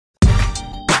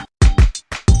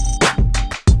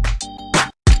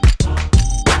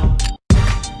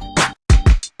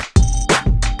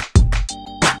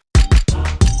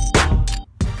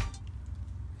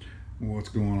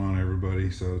going on, everybody?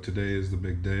 So today is the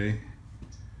big day.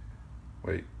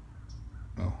 Wait,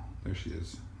 oh, there she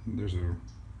is. There's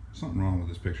something wrong with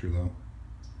this picture though.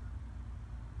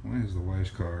 Why is the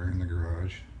wife's car in the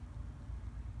garage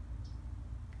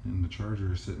and the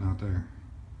charger is sitting out there?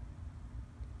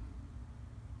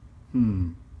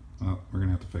 Well, we're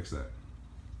gonna have to fix that.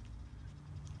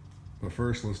 But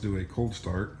first, let's do a cold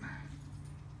start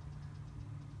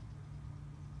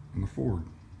on the Ford.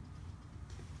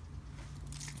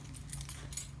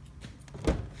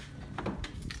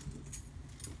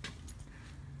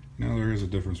 Now there is a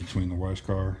difference between the wife's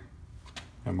car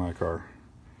and my car.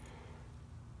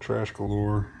 Trash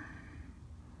galore.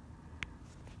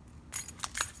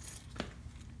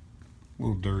 A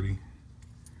little dirty.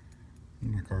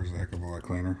 My car's a heck of a lot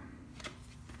cleaner.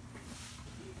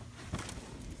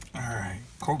 Alright,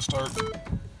 cold start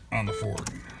on the Ford.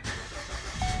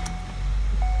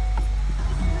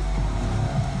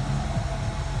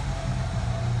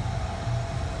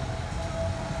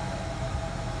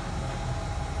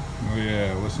 Oh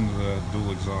yeah, listen to that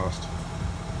dual exhaust.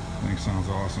 I think it sounds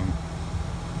awesome.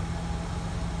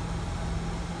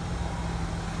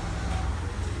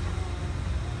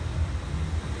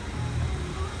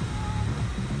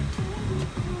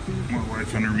 My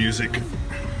wife and her music.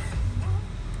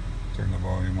 Turn the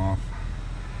volume off.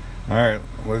 Alright,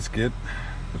 let's get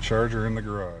the charger in the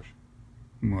garage.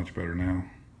 Much better now.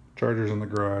 Charger's in the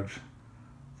garage.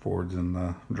 Ford's in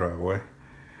the driveway.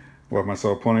 Left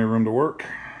myself plenty of room to work.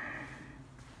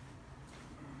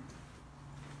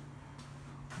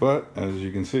 But as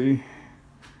you can see,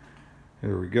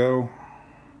 here we go.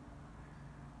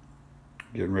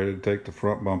 Getting ready to take the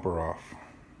front bumper off.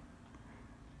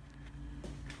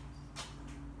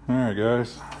 Alright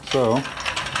guys, so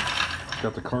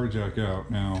got the car jack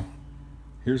out. Now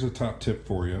here's a top tip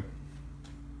for you.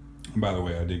 And by the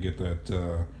way, I did get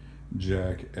that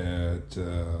jack at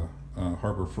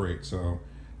Harbor Freight, so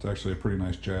it's actually a pretty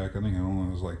nice jack. I think it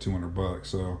only was like 200 bucks.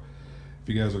 So if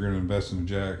you guys are going to invest in a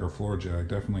jack or floor jack,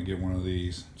 definitely get one of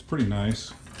these. It's pretty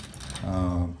nice.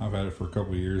 I've had it for a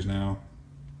couple of years now.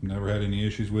 Never had any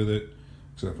issues with it,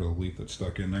 except for the leaf that's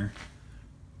stuck in there.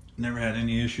 Never had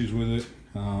any issues with it.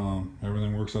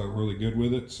 Everything works out really good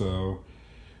with it. So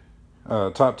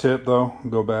top tip though,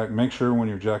 go back, make sure when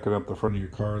you're jacking up the front of your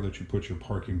car that you put your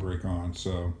parking brake on.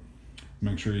 So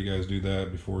make sure you guys do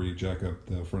that before you jack up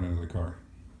the front end of the car.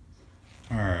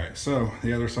 Alright, so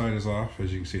the other side is off.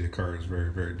 As you can see, the car is very,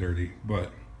 very dirty.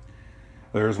 But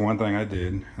there's one thing I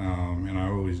did, and I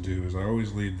always do, is I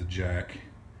always leave the jack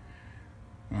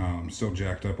still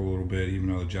jacked up a little bit, even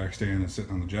though the jack stand is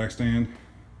sitting on the jack stand.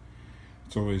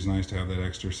 It's always nice to have that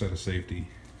extra set of safety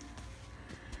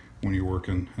when you're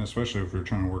working, especially if you're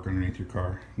trying to work underneath your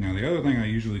car. Now the other thing I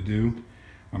usually do,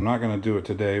 I'm not going to do it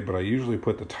today, but I usually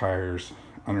put the tires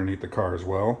underneath the car as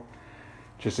well,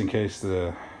 just in case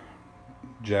the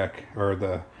jack or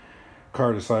the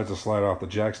car decides to slide off the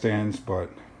jack stands.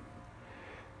 But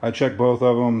I checked both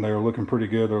of them. They're looking pretty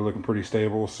good. They're looking pretty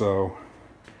stable. So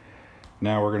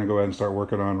now we're going to go ahead and start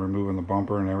working on removing the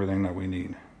bumper and everything that we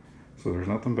need. So there's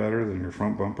nothing better than your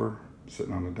front bumper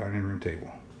sitting on the dining room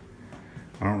table.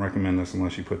 I don't recommend this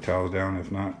unless you put towels down.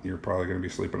 If not, you're probably going to be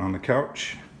sleeping on the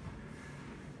couch.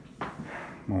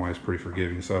 My wife's pretty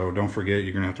forgiving, so don't forget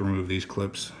you're going to have to remove these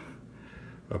clips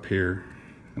up here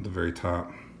at the very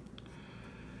top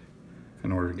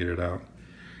in order to get it out.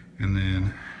 And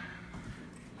then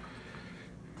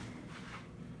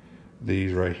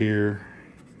these right here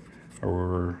are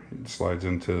where it slides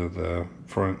into the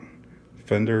front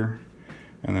fender.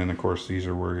 And then of course these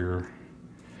are where your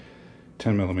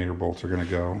 10mm bolts are going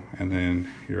to go, and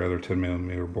then your other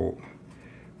 10mm bolt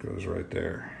goes right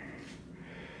there.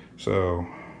 So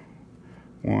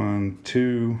 1,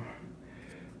 2,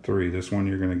 3. This one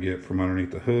you're going to get from underneath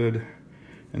the hood,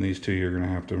 and these two you're going to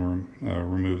have to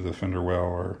remove the fender well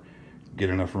or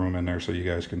get enough room in there so you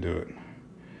guys can do it.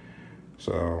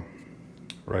 So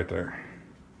right there.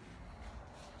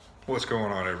 What's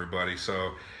going on, everybody?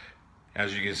 So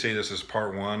as you can see, this is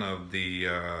part one of the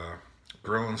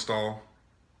grill install.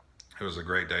 It was a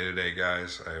great day today,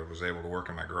 guys. I was able to work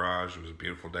in my garage. It was a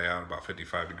beautiful day out, about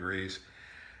 55 degrees.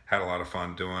 Had a lot of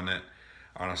fun doing it.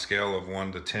 On a scale of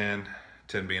 1 to 10,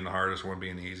 10 being the hardest, 1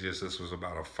 being the easiest, this was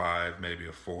about a 5, maybe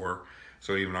a 4.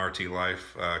 So even RT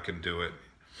Life can do it.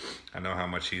 I know how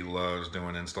much he loves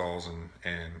doing installs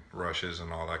and rushes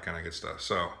and all that kind of good stuff.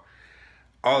 So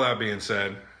all that being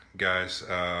said, guys,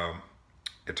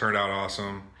 it turned out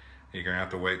awesome. You're gonna have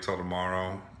to wait till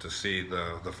tomorrow to see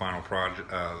the final project,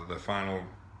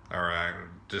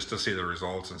 just to see the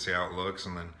results and see how it looks,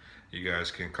 and then you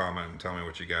guys can comment and tell me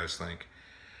what you guys think.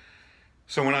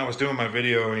 So when I was doing my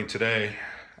videoing today,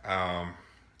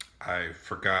 I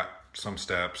forgot some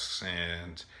steps,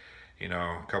 and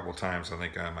a couple of times I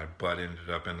think my butt ended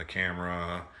up in the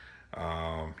camera.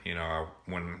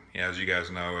 As you guys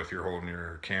know, if you're holding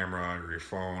your camera or your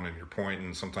phone and you're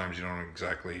pointing, sometimes you don't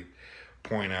exactly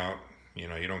point out, you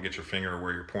don't get your finger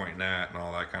where you're pointing at and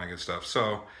all that kind of good stuff.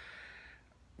 So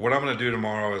what I'm going to do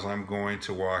tomorrow is I'm going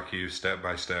to walk you step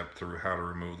by step through how to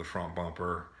remove the front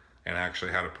bumper and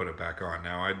actually how to put it back on.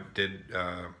 Now I did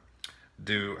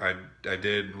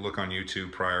look on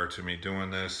YouTube prior to me doing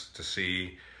this to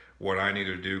see what I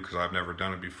needed to do, because I've never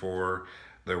done it before.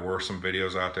 There were some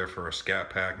videos out there for a scat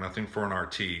pack, nothing for an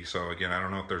RT. So again, I don't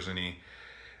know if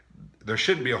there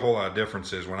shouldn't be a whole lot of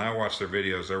differences. When I watched their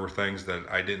videos, there were things that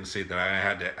I didn't see that I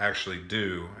had to actually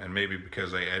do, and maybe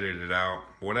because they edited it out,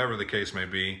 whatever the case may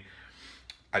be,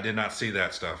 I did not see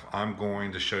that stuff. I'm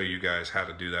going to show you guys how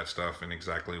to do that stuff and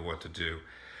exactly what to do.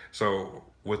 So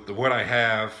with what I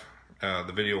have,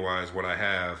 the video-wise, what I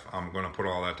have, I'm going to put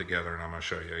all that together and I'm going to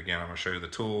show you. Again, I'm going to show you the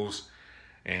tools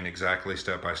and exactly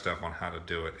step by step on how to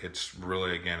do it. It's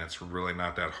really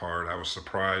not that hard. I was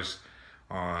surprised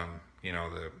on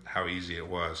how easy it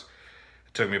was.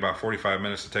 It took me about 45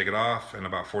 minutes to take it off and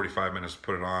about 45 minutes to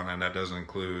put it on, and that doesn't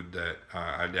include that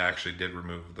I actually did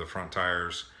remove the front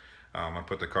tires. I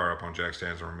put the car up on jack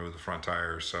stands and removed the front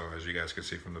tires, so as you guys can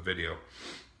see from the video.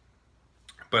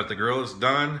 But the grill is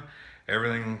done.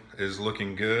 Everything is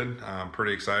looking good. I'm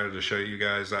pretty excited to show you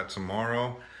guys that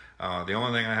tomorrow. The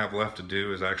only thing I have left to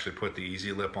do is actually put the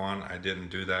easy lip on. I didn't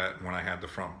do that when I had the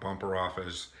front bumper off,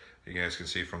 as you guys can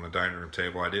see from the dining room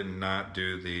table. I did not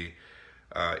do the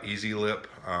easy lip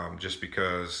just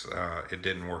because it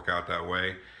didn't work out that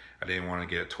way. I didn't want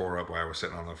to get it tore up while I was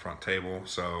sitting on the front table.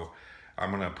 So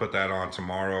I'm gonna put that on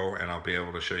tomorrow, and I'll be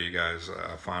able to show you guys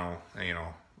a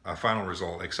final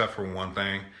result, except for one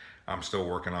thing I'm still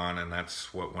working on, and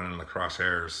that's what went in the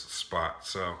crosshairs spot.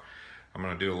 So I'm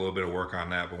going to do a little bit of work on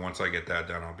that, but once I get that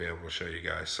done, I'll be able to show you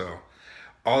guys. So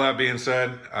all that being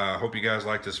said, I hope you guys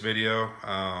like this video,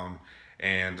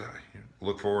 and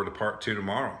look forward to part 2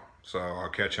 tomorrow. So I'll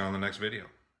catch you on the next video.